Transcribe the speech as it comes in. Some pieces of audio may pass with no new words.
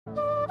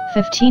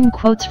15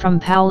 quotes from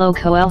Paulo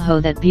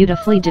Coelho that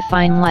beautifully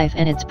define life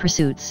and its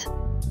pursuits.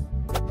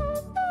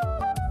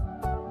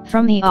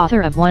 From the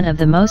author of one of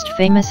the most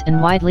famous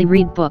and widely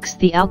read books,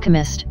 The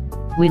Alchemist,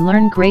 we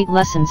learn great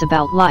lessons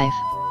about life,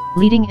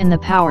 leading in the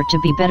power to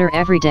be better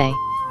every day.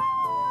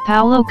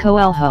 Paulo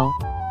Coelho,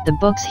 the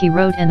books he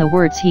wrote and the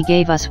words he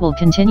gave us will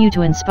continue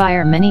to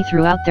inspire many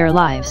throughout their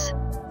lives.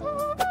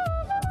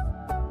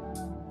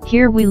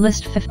 Here we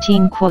list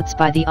 15 quotes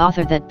by the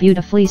author that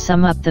beautifully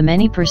sum up the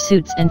many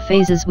pursuits and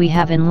phases we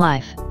have in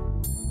life.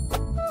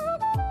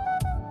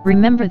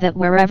 Remember that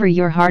wherever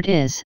your heart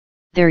is,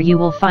 there you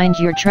will find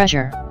your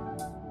treasure.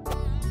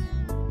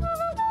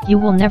 You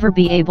will never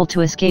be able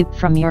to escape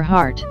from your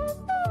heart.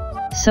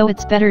 So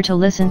it's better to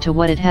listen to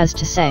what it has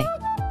to say.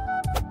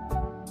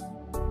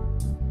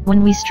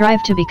 When we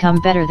strive to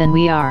become better than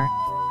we are,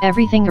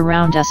 everything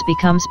around us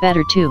becomes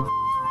better too.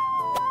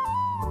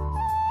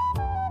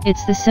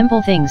 It's the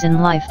simple things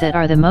in life that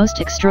are the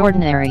most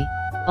extraordinary,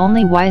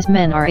 only wise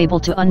men are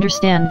able to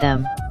understand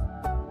them.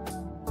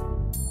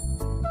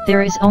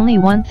 There is only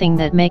one thing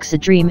that makes a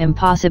dream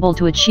impossible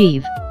to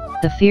achieve: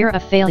 the fear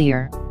of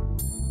failure.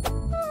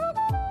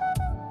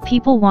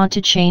 People want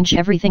to change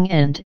everything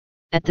and,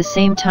 at the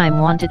same time,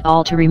 want it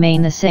all to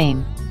remain the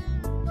same.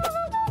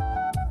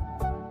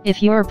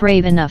 If you're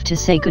brave enough to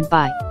say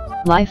goodbye,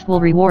 life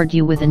will reward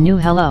you with a new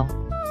hello.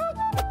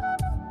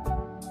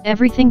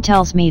 Everything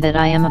tells me that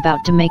I am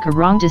about to make a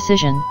wrong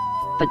decision,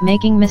 but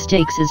making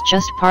mistakes is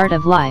just part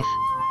of life.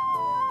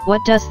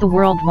 What does the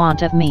world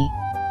want of me?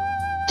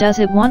 Does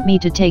it want me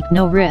to take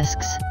no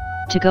risks,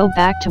 to go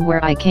back to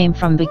where I came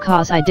from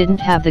because I didn't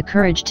have the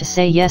courage to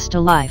say yes to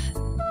life?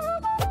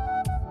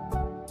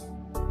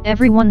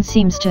 Everyone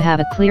seems to have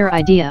a clear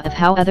idea of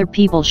how other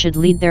people should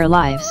lead their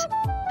lives,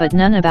 but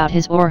none about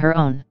his or her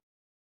own.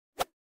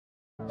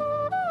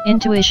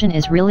 Intuition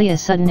is really a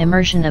sudden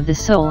immersion of the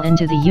soul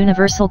into the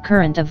universal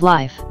current of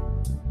life.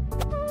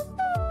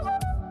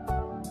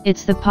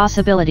 It's the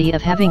possibility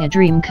of having a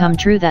dream come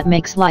true that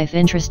makes life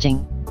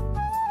interesting.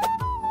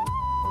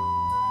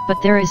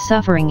 But there is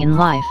suffering in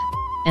life,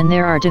 and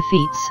there are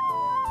defeats.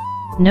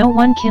 No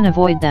one can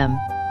avoid them.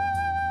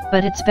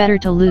 But it's better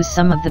to lose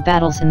some of the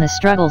battles in the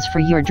struggles for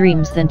your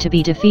dreams than to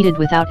be defeated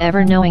without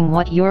ever knowing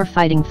what you're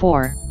fighting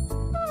for.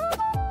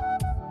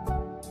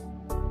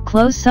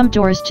 Close some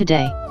doors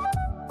today.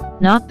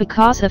 Not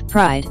because of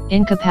pride,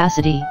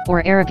 incapacity,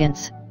 or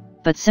arrogance,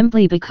 but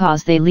simply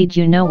because they lead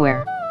you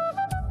nowhere.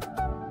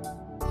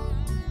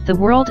 The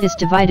world is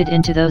divided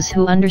into those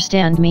who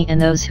understand me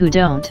and those who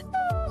don't.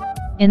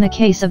 In the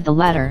case of the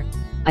latter,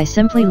 I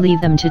simply leave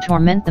them to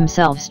torment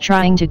themselves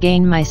trying to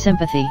gain my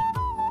sympathy.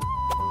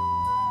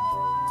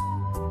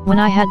 When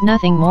I had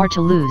nothing more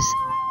to lose,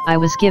 I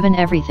was given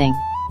everything.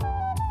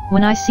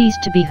 When I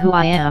ceased to be who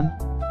I am,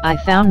 I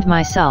found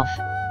myself.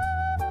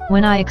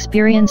 When I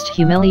experienced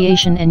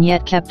humiliation and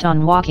yet kept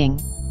on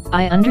walking,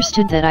 I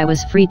understood that I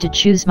was free to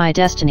choose my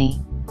destiny.